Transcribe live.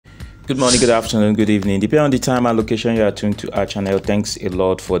Good morning, good afternoon, good evening. Depending on the time and location you are tuned to our channel, thanks a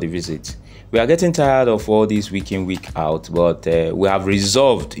lot for the visit. We are getting tired of all this week in, week out, but we have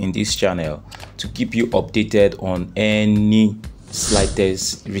resolved in this channel to keep you updated on any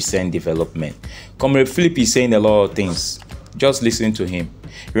slightest recent development. Comrade Philip is saying a lot of things. Just listen to him.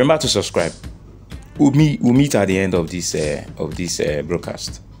 Remember to subscribe. We'll meet at the end of this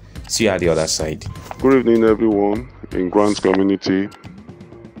broadcast. See you at the other side. Good evening, everyone in Grant community.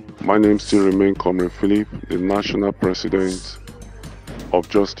 My name still remains Comrade Philip, the National President of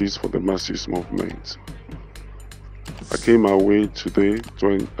Justice for the Masses Movement. I came my way today,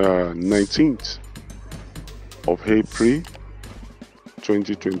 19th of April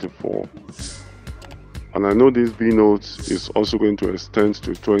 2024. And I know this B-note is also going to extend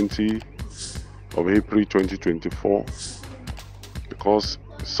to 20 of April 2024 because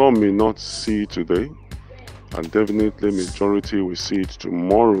some may not see it today, and definitely majority will see it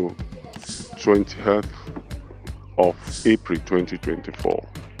tomorrow, 20th of April 2024.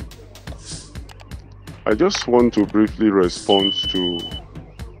 I just want to briefly respond to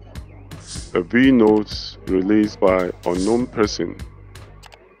a V-note released by unknown person.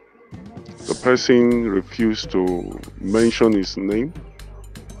 The person refused to mention his name.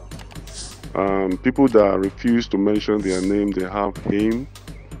 People that refuse to mention their name, they have aim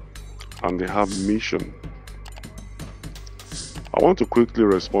and they have mission. I want to quickly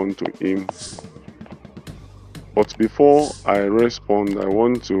respond to him, but before I respond, I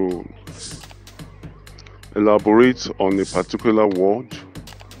want to elaborate on a particular word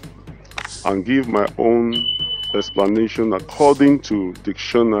and give my own explanation according to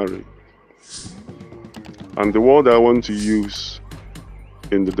dictionary. And the word I want to use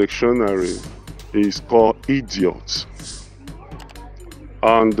in the dictionary is called idiot.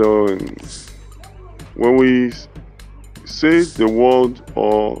 And when we say the word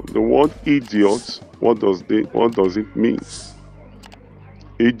idiot, what does it mean?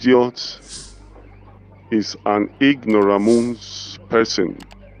 Idiot is an ignoramus person,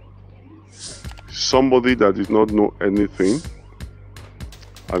 somebody that did not know anything,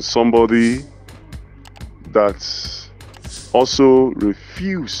 and somebody that also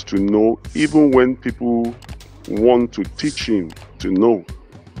refused to know even when people want to teach him to know.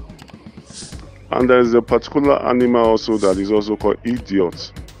 And there is a particular animal also that is also called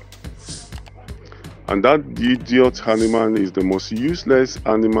idiot. And that idiot animal is the most useless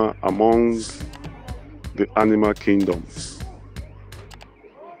animal among the animal kingdom.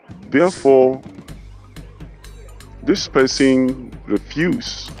 Therefore, this person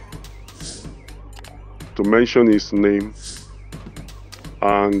refused to mention his name.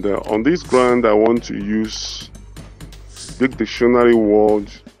 And on this ground, I want to use the dictionary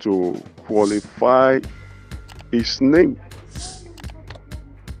word to qualify his name.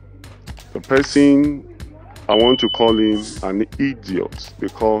 The person, I want to call him an idiot,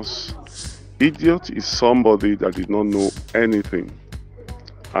 because idiot is somebody that did not know anything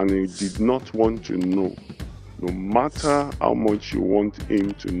and he did not want to know. No matter how much you want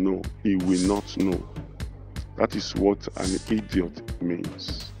him to know, he will not know. That is what an idiot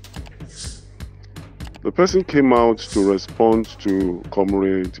means. The person came out to respond to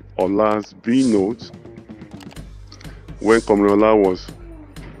Comrade Ola's B-note when Comrade Ola was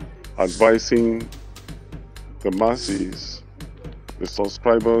advising the masses, the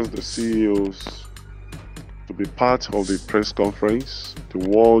subscribers, the CEOs, to be part of the press conference, the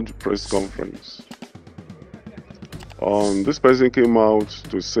World Press Conference. This person came out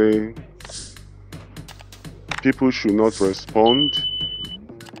to say people should not respond,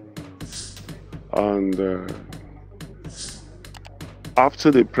 and after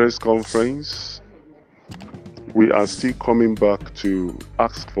the press conference, we are still coming back to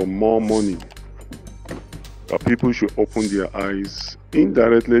ask for more money, that people should open their eyes.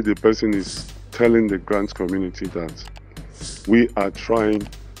 Indirectly, the person is telling the grant community that we are trying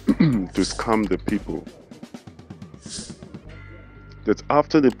to scam the people. That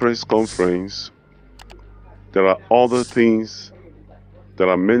after the press conference, there are other things, there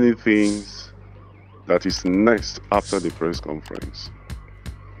are many things that is next after the press conference.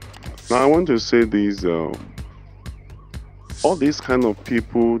 Now I want to say this, all these kind of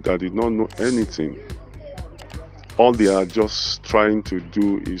people that did not know anything, all they are just trying to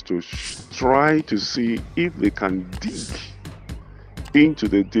do is to try to see if they can dig into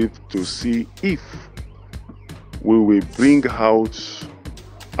the deep to see if we will bring out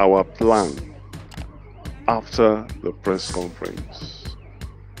our plan after the press conference.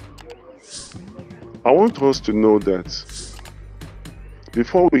 I want us to know that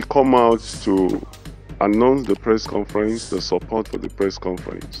before we come out to announce the press conference, the support for the press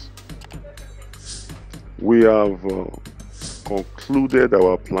conference, we have concluded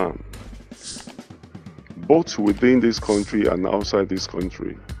our plan, both within this country and outside this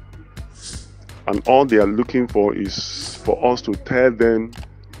country. And all they are looking for is for us to tell them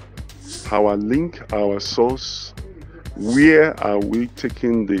our link, our source, where are we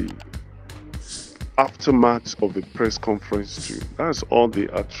taking the aftermath of the press conference to. That's all they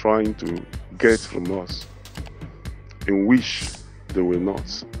are trying to get from us, in which they will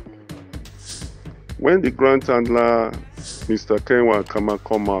not. When the grant handler, Mr. Nwakama,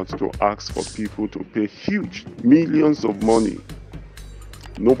 come out to ask for people to pay huge millions of money,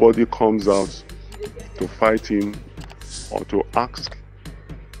 nobody comes out to fight him or to ask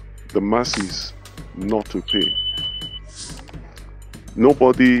the masses not to pay.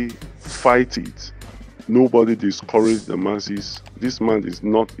 Nobody fight it. Nobody discourage the masses. This man is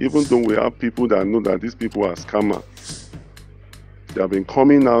not, even though we have people that know that these people are scammers, they have been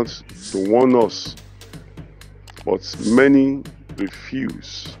coming out to warn us, but many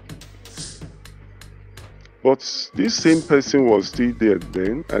refuse. But this same person was still there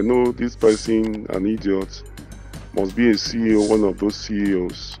then. I know this person, an idiot, must be a CEO, one of those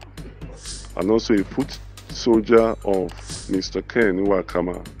CEOs, and also a foot soldier of Mr.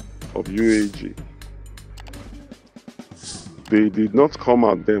 Nwakama of UAAG. They did not come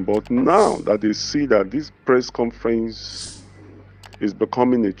out then, but now that they see that this press conference is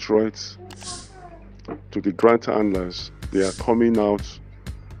becoming a threat to the grant handlers, they are coming out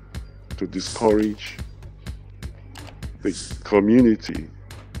to discourage the community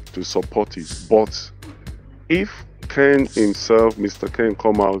to support it. But if Ken himself, Mr. Ken,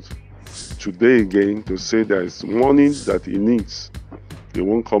 come out today again to say there is money that he needs, they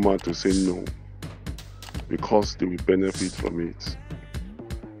won't come out to say no, because they will benefit from it.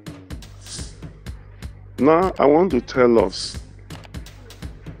 Now, I want to tell us,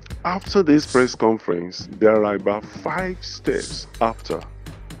 after this press conference, there are about 5 steps after.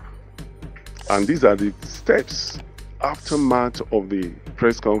 And these are the steps aftermath of the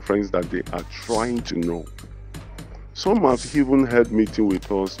press conference that they are trying to know. Some have even had meeting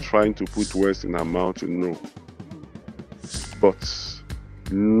with us trying to put words in our mouth to know. But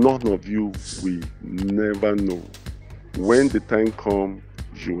none of you will never know. When the time comes,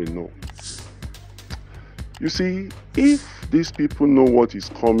 you will know. You see, if these people know what is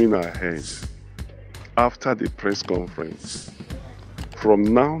coming ahead after the press conference, from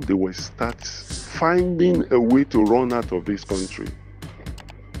now they will start finding a way to run out of this country.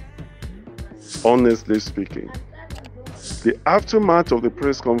 Honestly speaking, the aftermath of the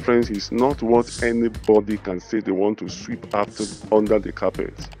press conference is not what anybody can say they want to sweep under the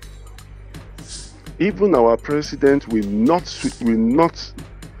carpet. Even our president will not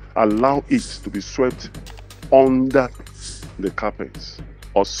allow it to be swept under the carpet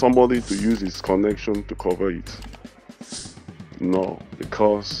or somebody to use his connection to cover it. No,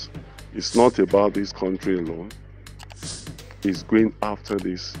 because it's not about this country alone. It's going after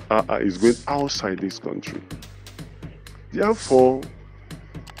this. It's going outside this country. Therefore,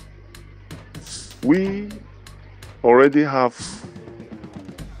 we already have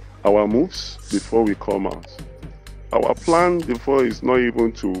our moves before we come out. Our plan before is not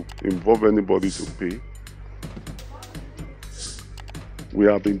even to involve anybody to pay. We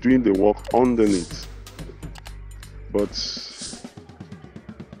have been doing the work underneath. But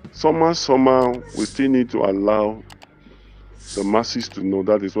somehow, we still need to allow the masses to know.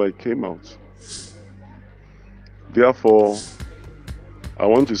 That is why it came out. Therefore, I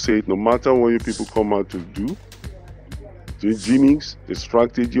want to say it, no matter what you people come out to do, the gimmicks, the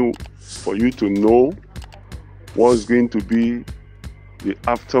strategy for you to know what's going to be the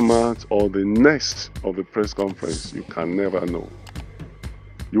aftermath or the next of the press conference, you can never know.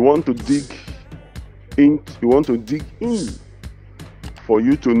 You want to dig in for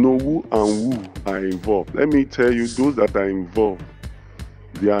you to know who and who are involved. Let me tell you, those that are involved,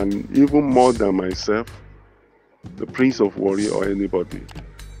 they are even more than myself, the Prince of Warrior, or anybody.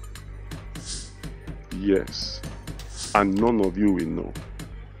 Yes, and none of you will know.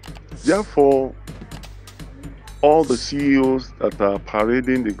 Therefore, all the CEOs that are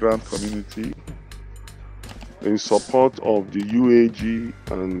parading the grant community in support of the UAAG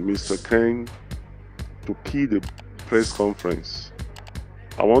and Mr. Ken to kill the press conference,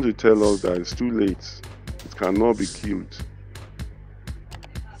 I want to tell us that it's too late. It cannot be killed.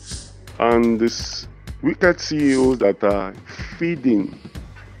 And this wicked CEOs that are feeding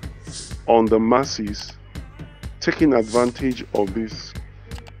on the masses, taking advantage of this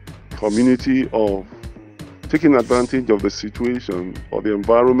community, of taking advantage of the situation or the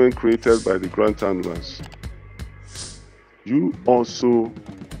environment created by the grant handlers, you also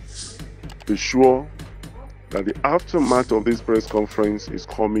be sure that the aftermath of this press conference is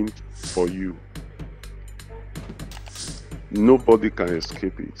coming for you. Nobody can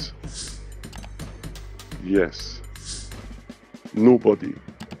escape it. Yes. Nobody.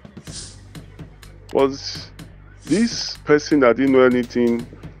 Was this person that didn't know anything,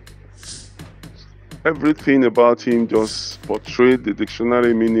 everything about him just portrayed the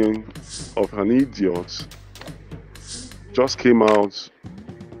dictionary meaning of an idiot, just came out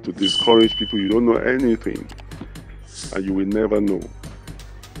to discourage people. You don't know anything, and you will never know.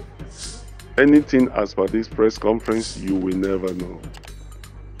 Anything as per this press conference, you will never know.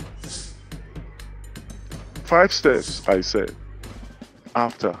 5 steps, I said.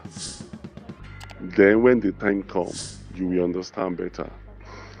 After, then when the time comes, you will understand better.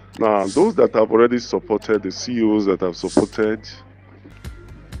 Now, those that have already supported, the CEOs that have supported,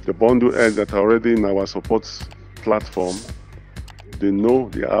 the bundle heads that are already in our support platform, they know,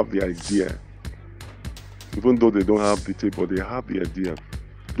 they have the idea. Even though they don't have detail, but they have the idea.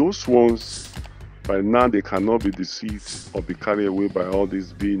 Those ones, by now, they cannot be deceived or be carried away by all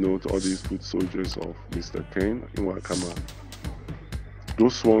these V-notes, all these foot soldiers of Mr. Ken in Nwakama.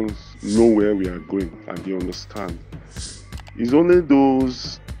 Those ones know where we are going and they understand. It's only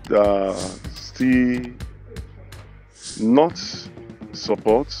those that are still not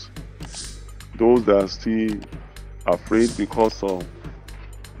support, those that are still afraid because of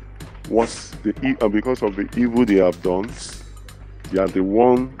because of the evil they have done. They are the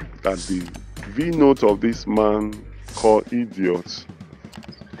one that the V-note of this man called idiot.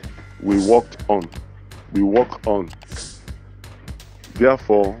 We walked on. We walk on.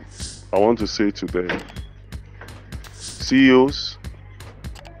 Therefore, I want to say to the CEOs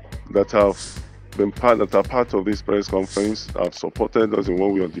that have been part of this press conference, have supported us in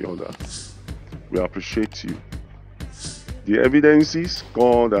one way or the other, we appreciate you. The evidences,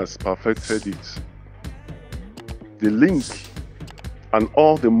 God has perfected it. The link and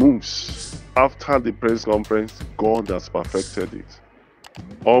all the moves after the press conference, God has perfected it.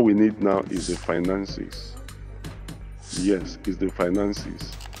 All we need now is the finances. Yes, it's the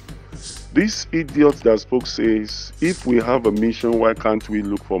finances. This idiot that spoke says, if we have a mission, why can't we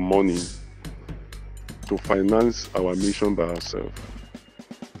look for money to finance our mission by ourselves?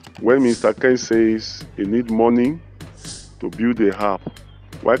 When Mr. Ken says he needs money to build a hub,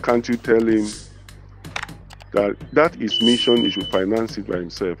 why can't you tell him that his mission, he should finance it by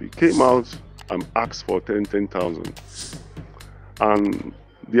himself? He came out and asked for 10,000. And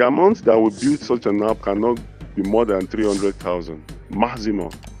the amount that will build such an app cannot be more than 300,000 maximum.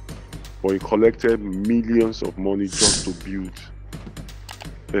 But he collected millions of money just to build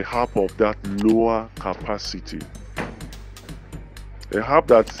a hub of that lower capacity. A hub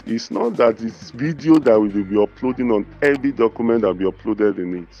that is not that it's video that we will be uploading on every document that will be uploaded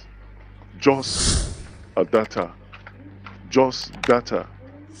in it. Just a data. Just data.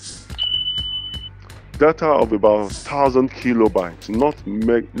 Data of about 1,000 kilobytes, not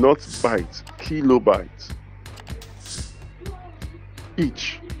bytes, kilobytes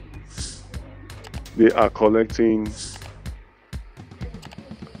each. They are collecting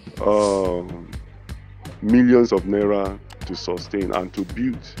millions of naira to sustain and to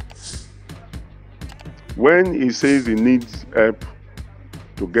build. When he says he needs help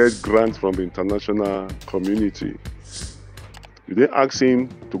to get grants from the international community, they ask him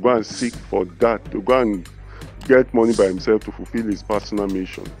to go and seek for that, to go and get money by himself to fulfill his personal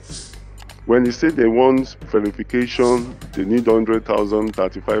mission. When he said they want verification, they need 100,000,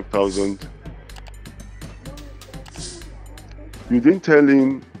 35,000. You didn't tell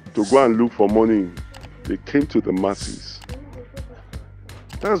him to go and look for money. They came to the masses.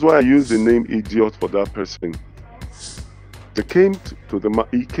 That's why I use the name idiot for that person. He came to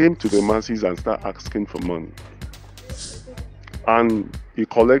the masses and started asking for money. And he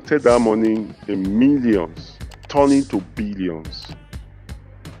collected that money in millions, turning to billions.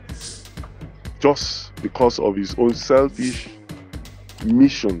 Just because of his own selfish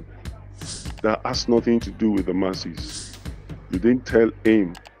mission that has nothing to do with the masses. You didn't tell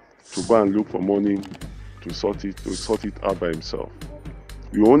him to go and look for money to sort it out by himself.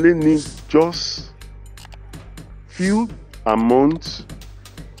 You only need just few amounts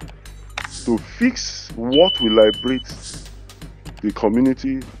to fix what will liberate the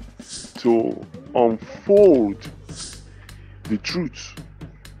community, to unfold the truth.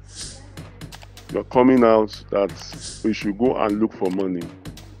 You're coming out that we should go and look for money.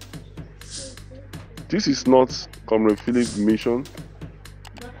 This is not Comrade Philip's mission.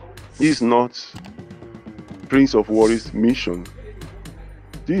 This is not Prince of Warrior's mission.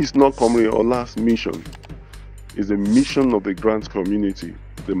 This is not Comrade Ola's mission. It's the mission of the grant community,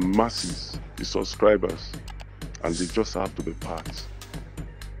 the masses, the subscribers. and they just have to be part.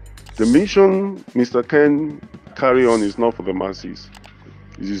 The mission Mr. Ken carry on is not for the masses.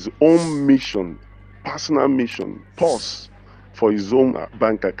 It's his own mission, personal mission, pause for his own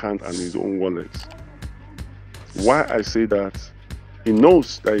bank account and his own wallet. Why I say that? He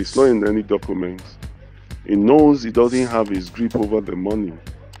knows that it's not in any document. He knows he doesn't have his grip over the money,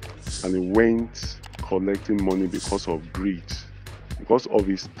 and he went collecting money because of greed, because of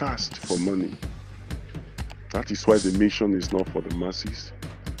his thirst for money. That is why the mission is not for the masses,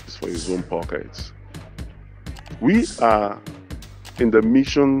 it's for his own pockets. We are in the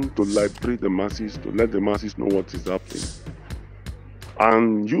mission to liberate the masses, to let the masses know what is happening.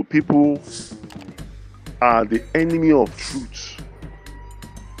 And you people are the enemy of truth,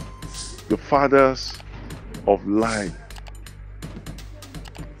 the fathers of lie,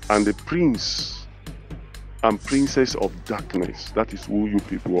 and the prince and princess of darkness. That is who you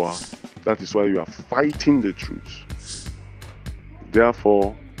people are. That is why you are fighting the truth.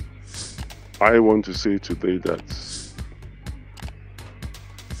 Therefore, I want to say today that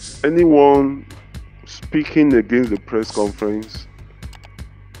anyone speaking against the press conference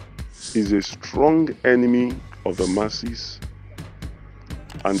is a strong enemy of the masses,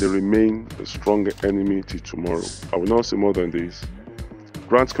 and they remain a strong enemy till tomorrow. I will not say more than this.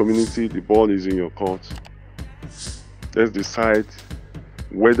 Grant community, the ball is in your court. Let's decide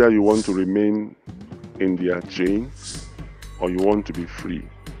whether you want to remain in their chain or you want to be free.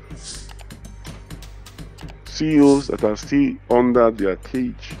 CEOs that are still under their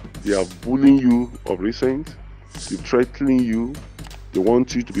cage, they are bullying you of recent, they're threatening you, they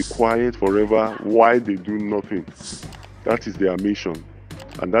want you to be quiet forever while they do nothing. That is their mission.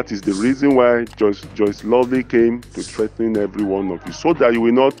 And that is the reason why Joyce Lovely came to threaten every one of you, so that you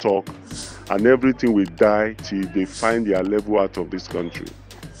will not talk and everything will die till they find their level out of this country.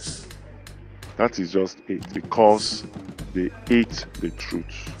 That is just it, because they hate the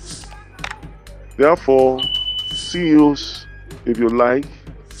truth. Therefore, CEOs, if you like,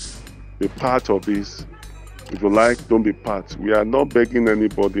 be part of this. If you like, don't be part. We are not begging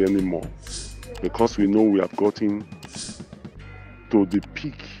anybody anymore, because we know we have gotten to the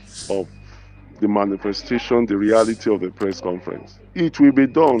peak of the manifestation, the reality of the press conference. It will be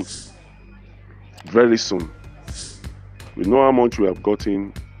done very soon. We know how much we have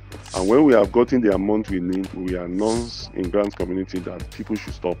gotten, and when we have gotten the amount we need, we announce in Grant community that people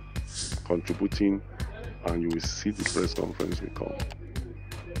should stop contributing, and you will see the press conference will come.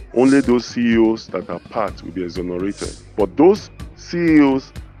 Only those CEOs that are part will be exonerated. But those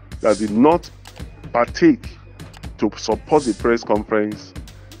CEOs that did not partake to support the press conference,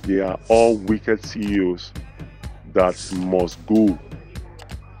 they are all wicked CEOs that must go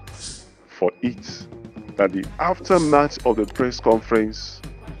for it. That the aftermath of the press conference,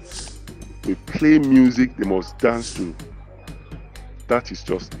 we play music they must dance to. That is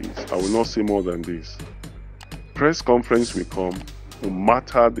just it. I will not say more than this. Press conference will come, no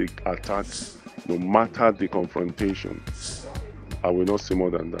matter the attack, no matter the confrontation. I will not say more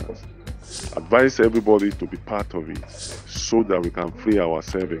than that. Advise everybody to be part of it, so that we can free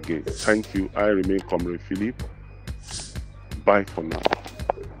ourselves again. Thank you. I remain Comrade Philip. Bye for now.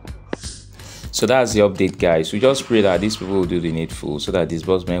 So that's the update, guys. We just pray that these people will do the needful so that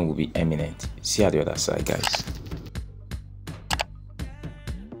disbursement will be eminent. See you at the other side, guys.